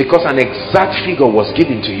 because an exact figure was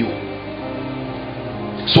given to you.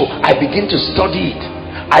 So I begin to study it.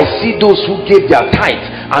 I see those who gave their tithe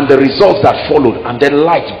and the results that followed, and then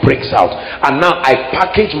light breaks out. And now I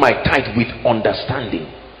package my tithe with understanding.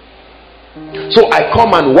 So I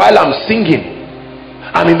come, and while I'm singing,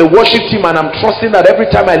 I'm in the worship team, and I'm trusting that every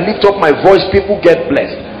time I lift up my voice, people get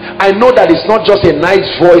blessed. I know that it's not just a nice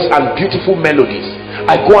voice and beautiful melodies.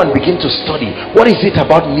 I go and begin to study, what is it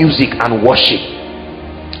about music and worship?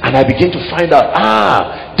 And I begin to find out,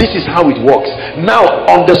 this is how it works. Now,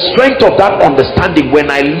 on the strength of that understanding, when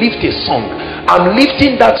I lift a song, I'm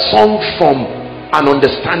lifting that song from an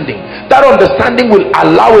understanding. That understanding will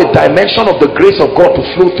allow a dimension of the grace of God to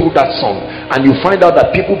flow through that song, and you find out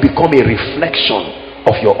that people become a reflection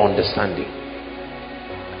of your understanding.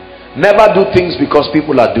 Never do things because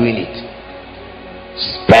people are doing it.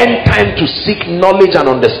 Spend time to seek knowledge and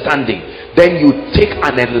understanding. Then you take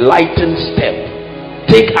an enlightened step.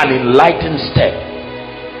 Take an enlightened step.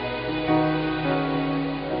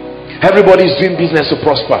 Everybody is doing business to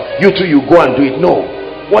prosper. You too, you go and do it. No.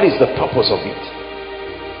 What is the purpose of it?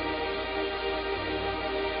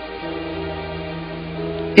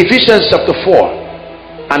 Ephesians chapter 4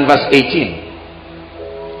 and verse 18.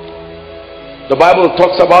 The Bible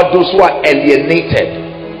talks about those who are alienated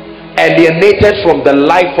from the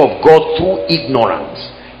life of God through ignorance.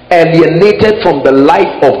 Alienated from the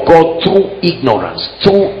life of God through ignorance.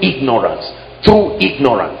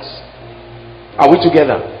 Are we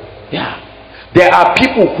together? Yeah. There are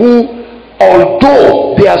people who,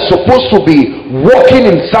 although they are supposed to be walking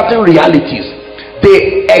in certain realities,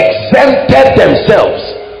 they exempted themselves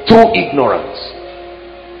through ignorance.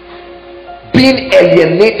 being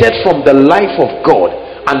alienated from the life of God,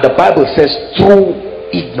 and the Bible says through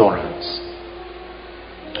ignorance.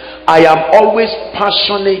 I am always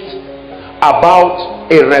passionate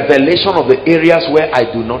about a revelation of the areas where I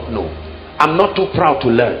do not know. I'm not too proud to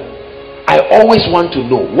learn. I always want to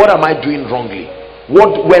know, what am I doing wrongly?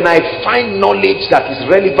 When I find knowledge that is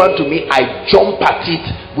relevant to me, I jump at it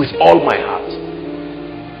with all my heart.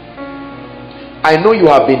 I know you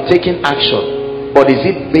have been taking action, but is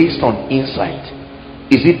it based on insight?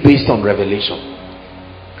 Is it based on revelation?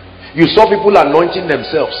 You saw people anointing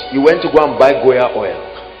themselves. You went to go and buy Goya oil,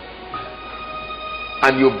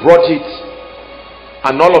 and you brought it,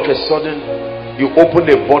 and all of a sudden you opened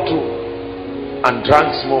a bottle and drank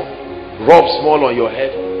small, rubbed small on your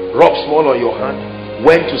head, rubbed small on your hand,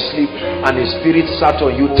 went to sleep, and the spirit sat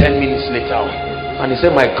on you 10 minutes later, and he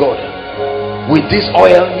said, my God, with this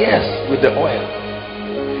oil? Yes, with the oil.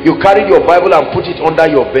 You carried your Bible and put it under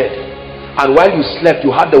your bed, and while you slept, you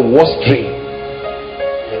had the worst dream.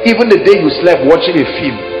 Even the day you slept watching a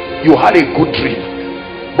film, you had a good dream.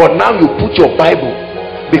 But now you put your Bible,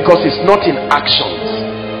 because it's not in actions.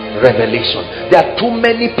 Revelation. There are too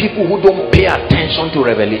many people who don't pay attention to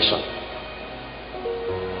revelation.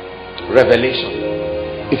 Revelation.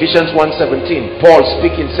 Ephesians 1:17, Paul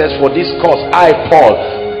speaking says, for this cause I, Paul,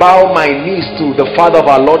 bow my knees to the Father of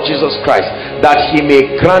our Lord Jesus Christ, that he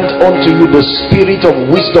may grant unto you the spirit of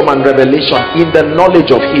wisdom and revelation in the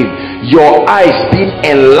knowledge of him, your eyes being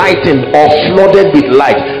enlightened or flooded with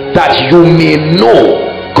light, that you may know,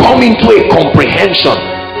 come into a comprehension,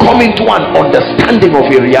 come into an understanding of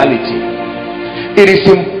a reality. It is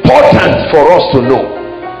important for us to know.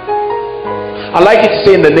 I like it to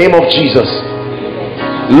say, in the name of Jesus,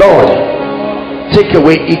 Lord, take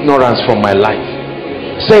away ignorance from my life.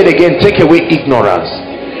 Say it again, take away ignorance.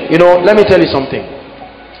 You know, let me tell you something.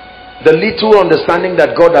 The little understanding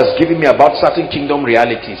that God has given me about certain kingdom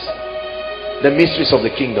realities, the mysteries of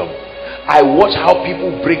the kingdom, I watch how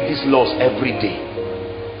people break these laws every day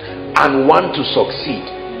and want to succeed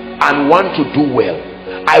and want to do well.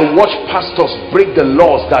 I watch pastors break the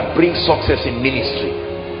laws that bring success in ministry.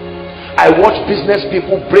 I watch business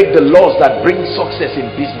people break the laws that bring success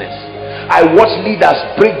in business. I watch leaders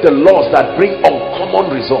break the laws that bring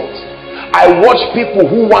uncommon results. I watch people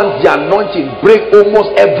who want the anointing break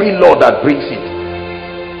almost every law that brings it.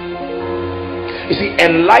 You see,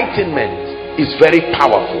 enlightenment is very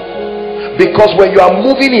powerful, because when you are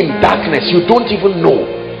moving in darkness, you don't even know,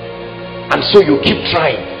 and so you keep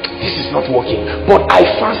trying. This is not working. But I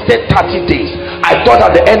fasted 30 days. I thought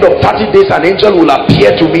at the end of 30 days an angel will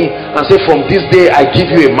appear to me and say, from this day I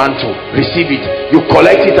give you a mantle, receive it. You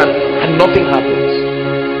collect it, and nothing happens.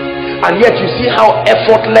 And yet you see how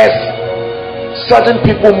effortless certain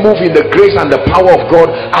people move in the grace and the power of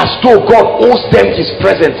God, as though God owes them his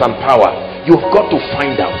presence and power. You've got to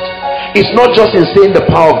find out. It's not just in saying the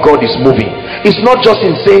power of God is moving. It's not just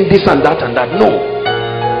in saying this and that and that. No.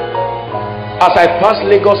 As I passed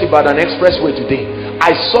Lagos Ibadan Expressway today,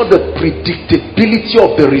 I saw the predictability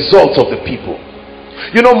of the results of the people.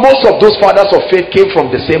 You know, most of those fathers of faith came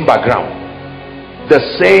from the same background. The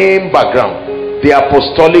same background. The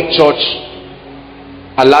Apostolic Church,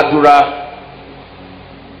 Aladura,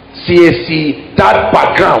 CAC, that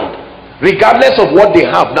background. Regardless of what they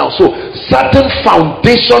have now. So certain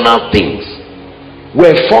foundational things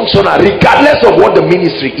were functional regardless of what the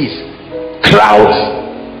ministry is. Crowds,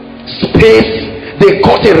 space. They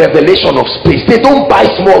got a revelation of space. They don't buy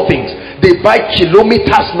small things. They buy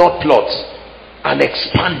kilometers, not plots, and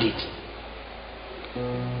expand it.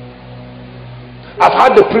 I've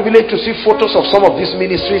had the privilege to see photos of some of these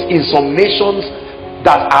ministries in some nations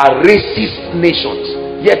that are racist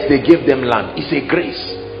nations, yet they gave them land. It's a grace.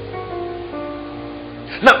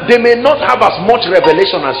 Now, they may not have as much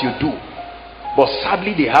revelation as you do, but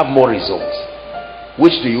sadly they have more results.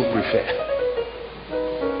 Which do you prefer?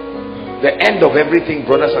 The end of everything,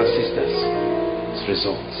 brothers and sisters, is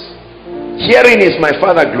results. Herein is my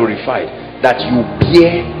Father glorified, that you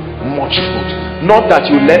bear much fruit. Not that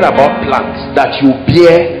you learn about plants, that you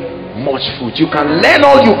bear much fruit. You can learn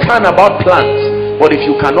all you can about plants, but if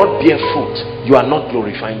you cannot bear fruit, you are not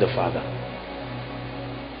glorifying the Father.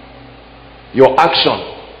 Your action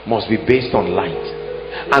must be based on light,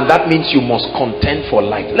 and that means you must contend for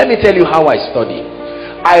light. Let me tell you how I study.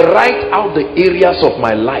 I write out the areas of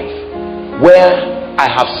my life where I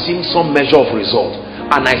have seen some measure of result,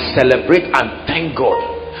 and I celebrate and thank God.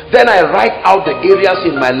 Then I write out the areas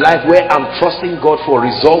in my life where I'm trusting God for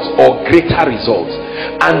results or greater results,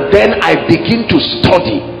 and then I begin to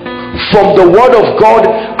study from the Word of God,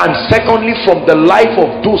 and secondly from the life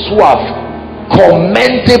of those who have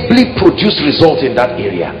commendably produced results in that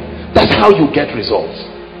area. That's how you get results.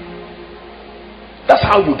 That's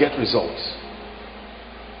how you get results.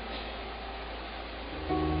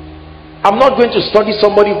 I'm not going to study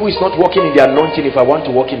somebody who is not walking in the anointing if I want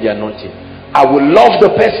to walk in the anointing. I will love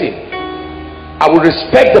the person. I will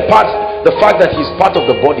respect the fact that he's part of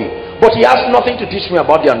the body. But he has nothing to teach me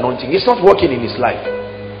about the anointing. He's not working in his life.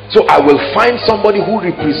 So I will find somebody who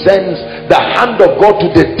represents the hand of God to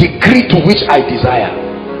the degree to which I desire,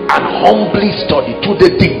 and humbly study to the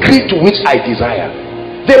degree to which I desire.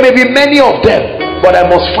 There may be many of them, but I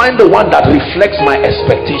must find the one that reflects my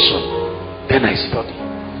expectation. Then I study.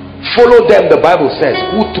 Follow them, the Bible says,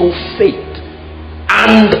 who through faith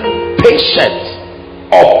and patience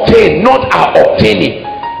obtain, not are obtaining,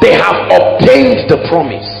 they have obtained the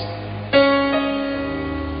promise.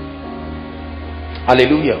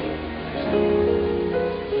 Hallelujah.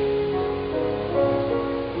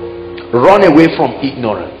 Run away from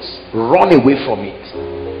ignorance. Run away from it.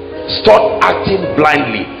 Stop acting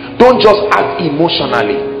blindly. Don't just act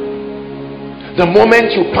emotionally. The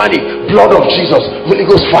moment you panic, blood of Jesus, Holy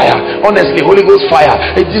Ghost fire. Honestly, Holy Ghost fire.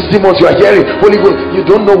 These demons you are hearing, Holy Ghost, you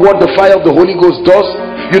don't know what the fire of the Holy Ghost does.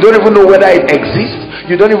 You don't even know whether it exists.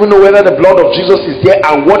 You don't even know whether the blood of Jesus is there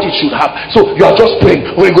and what it should have. So you are just praying,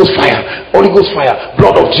 Holy Ghost fire, Holy Ghost fire,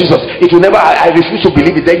 blood of Jesus. It will never, I refuse to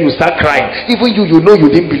believe it. Then you start crying. Even you know you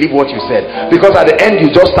didn't believe what you said, because at the end you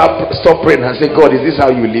just stop praying and say, God, is this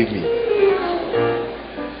how you leave me?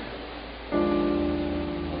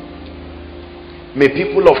 May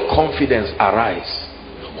people of confidence arise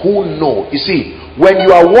who know. You see, when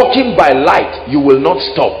you are walking by light, you will not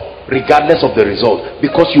stop regardless of the result,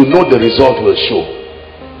 because you know the result will show.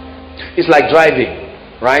 It's like driving,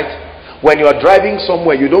 right? When you are driving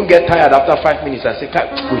somewhere, you don't get tired after 5 minutes and say,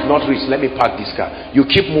 we've not reached, let me park this car. You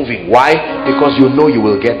keep moving. Why? Because you know you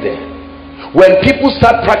will get there. When people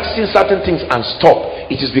start practicing certain things and stop,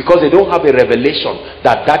 it is because they don't have a revelation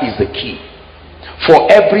that that is the key.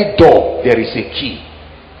 For every door there is a key.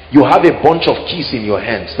 You have a bunch of keys in your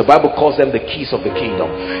hands. The Bible calls them the keys of the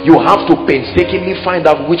kingdom. You have to painstakingly find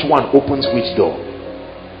out which one opens which door.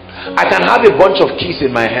 I can have a bunch of keys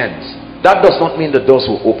in my hands. That does not mean the doors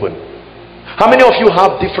will open. How many of you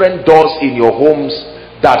have different doors in your homes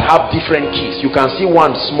that have different keys? You can see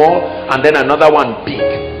one small and then another one big.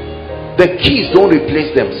 The keys don't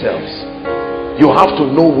replace themselves. You have to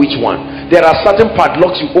know which one. There are certain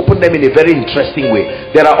padlocks, you open them in a very interesting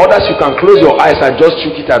way. There are others you can close your eyes and just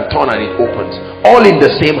choke it and turn and it opens. All in the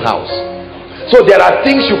same house. So there are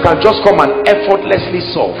things you can just come and effortlessly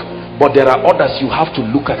solve. But there are others you have to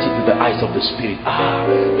look at it with the eyes of the Spirit.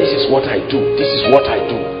 This is what I do. This is what I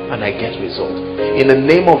do. And I get results. In the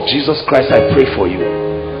name of Jesus Christ, I pray for you.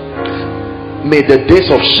 May the days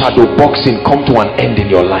of shadow boxing come to an end in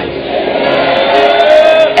your life.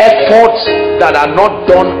 Efforts that are not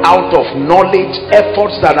done out of knowledge,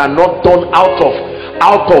 efforts that are not done out of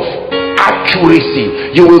accuracy,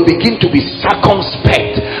 you will begin to be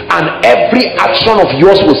circumspect, and every action of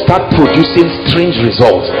yours will start producing strange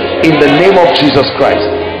results in the name of Jesus Christ.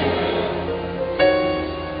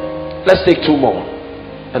 Let's take 2 more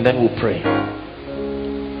and then we'll pray.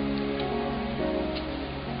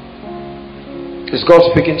 Is God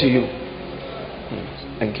speaking to you?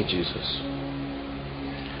 Thank you, Jesus.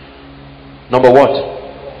 Number what?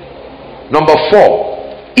 Number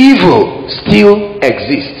 4, evil still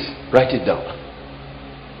exists. Write it down.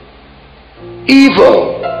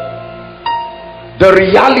 Evil, the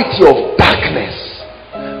reality of darkness,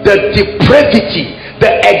 the depravity,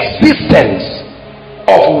 the existence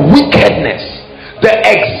of wickedness, the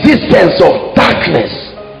existence of darkness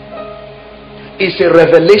is a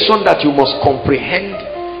revelation that you must comprehend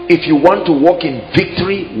if you want to walk in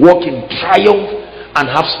victory, walk in triumph, and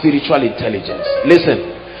have spiritual intelligence. Listen,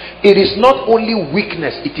 it is not only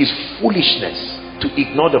weakness, it is foolishness to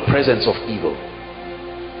ignore the presence of evil.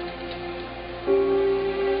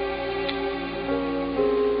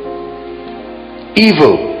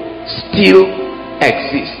 Evil still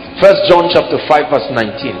exists. 1 John chapter 5 verse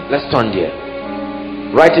 19. Let's turn there.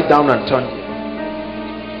 Write it down and turn there.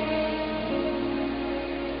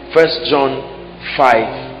 1 John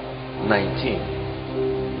 5:19.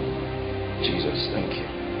 Jesus, thank you.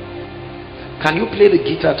 Can you play the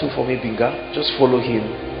guitar too for me, Binga? Just follow him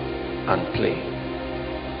and play.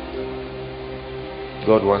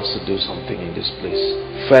 God wants to do something in this place.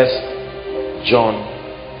 1 John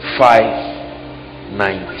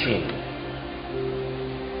 5:19.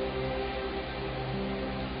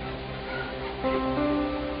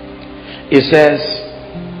 It says,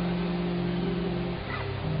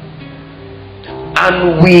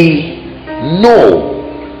 and we know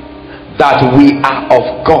that we are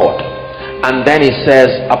of God, And then it says,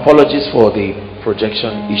 apologies for the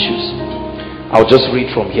projection issues. I'll just read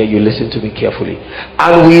from here. You listen to me carefully.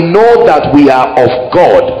 And we know that we are of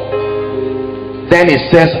God. Then it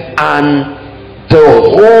says, and the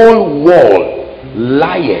whole world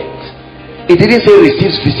lieth. It didn't say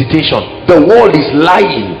receives visitation. The world is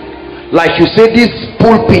lying. Like you say, this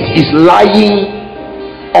pulpit is lying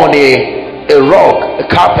on a rug, a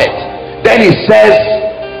carpet. Then it says,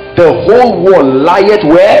 the whole world lieth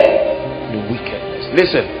where? In wickedness.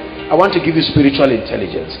 Listen, I want to give you spiritual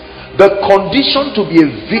intelligence. The condition to be a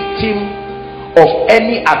victim of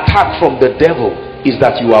any attack from the devil is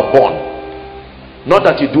that you are born, not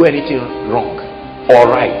that you do anything wrong or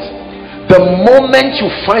right. The moment you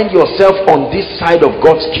find yourself on this side of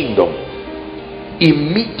God's kingdom,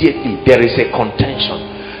 immediately there is a contention.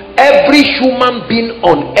 Every human being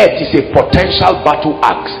on earth is a potential battle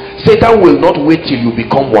axe. Satan will not wait till you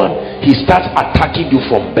become one. He starts attacking you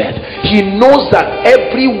from birth. He knows that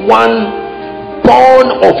everyone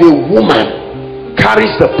born of a woman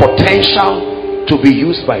carries the potential to be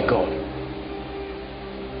used by God.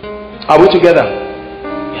 Are we together?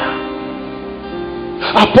 Yeah.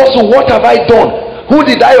 Apostle, what have I done? Who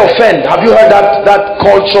did I offend? Have you heard that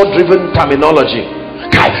culture-driven terminology?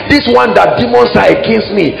 This one that demons are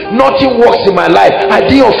against me, nothing works in my life, I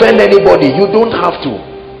didn't offend anybody. You don't have to.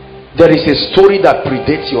 There is a story that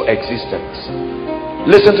predates your existence.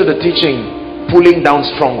 Listen to the teaching, Pulling Down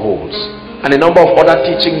Strongholds, and a number of other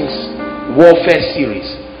teachings, warfare series.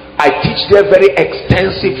 I teach there very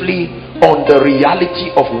extensively on the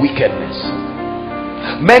reality of wickedness.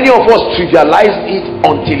 Many of us trivialize it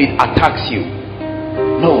until it attacks you.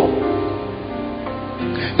 No.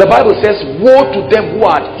 The Bible says, woe to them who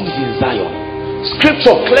are at ease in Zion.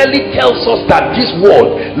 Scripture clearly tells us that this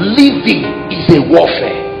world, living is a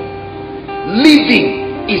warfare.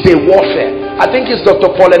 Living is a warfare. I think it's Dr.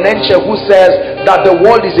 Polenenche who says that the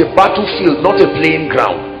world is a battlefield, not a playing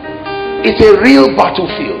ground. It's a real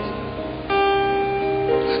battlefield.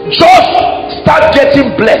 Just start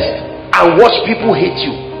getting blessed and watch people hate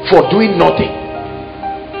you for doing nothing.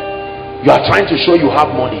 You are trying to show you have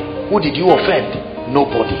money. Who did you offend?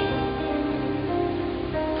 Nobody.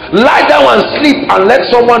 Lie down and sleep and let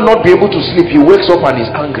someone not be able to sleep. He wakes up and is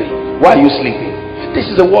angry. Why are you sleeping? This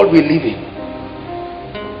is the world we live in.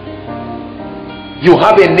 You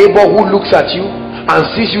have a neighbor who looks at you and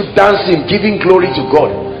sees you dancing, giving glory to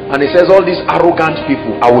God, and he says, all these arrogant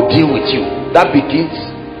people, I will deal with you. That begins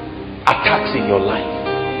attacks in your life.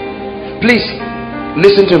 Please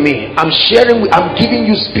listen to me. I'm giving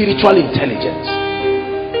you spiritual intelligence.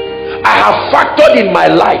 I have factored in my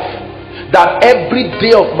life that every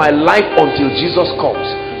day of my life until Jesus comes,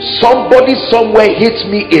 somebody somewhere hates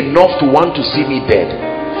me enough to want to see me dead.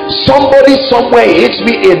 Somebody somewhere hates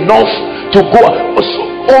me enough to go.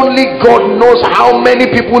 Only God knows how many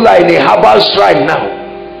people are in a herbal shrine now,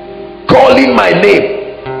 calling my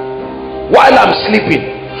name while I'm sleeping.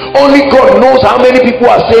 Only God knows how many people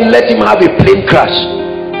are saying, let him have a plane crash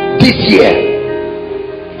this year,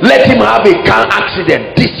 let him have a car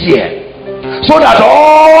accident this year, so that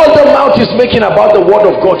all the mouth is making about the word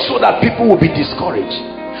of God, so that people will be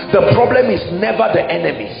discouraged. The problem is never the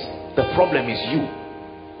enemies, the problem is you.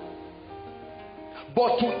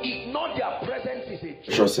 But to ignore their presence is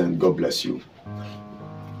a Joshua, God bless you.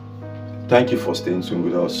 Thank you for staying tuned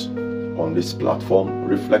with us on this platform,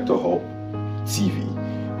 Reflector Hub TV.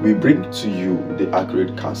 We bring to you the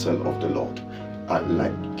accurate counsel of the Lord. And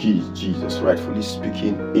like Jesus rightfully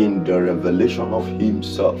speaking in the revelation of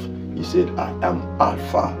himself, he said, I am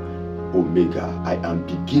Alpha, Omega. I am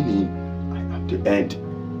beginning, I am the end.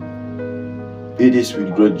 It is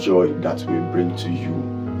with great joy that we bring to you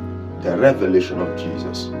the revelation of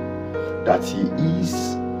Jesus, that he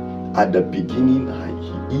is at the beginning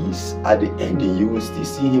and he is at the ending. You will still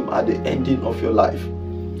see him at the ending of your life.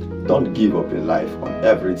 Don't give up in life on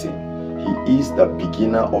everything. He is the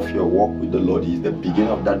beginner of your walk with the Lord. He is the beginning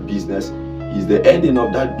of that business. He is the ending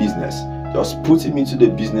of that business. Just put him into the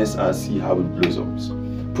business and see how it blossoms.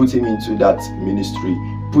 Put him into that ministry.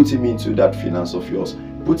 Put him into that finance of yours.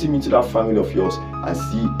 Put him into that family of yours and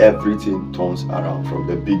see everything turns around. From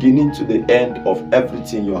the beginning to the end of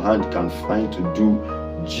everything your hand can find to do,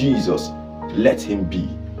 Jesus, let him be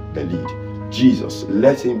the lead. Jesus,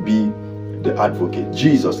 let him be the advocate.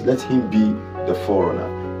 Jesus, let him be the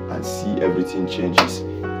forerunner, and see everything changes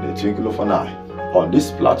in the twinkle of an eye. On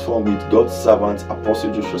this platform with God's servant,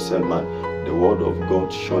 Apostle Joshua Selman, the word of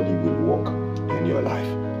God surely will work in your life.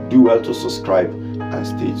 Do well to subscribe and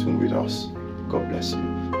stay tuned with us. God bless you.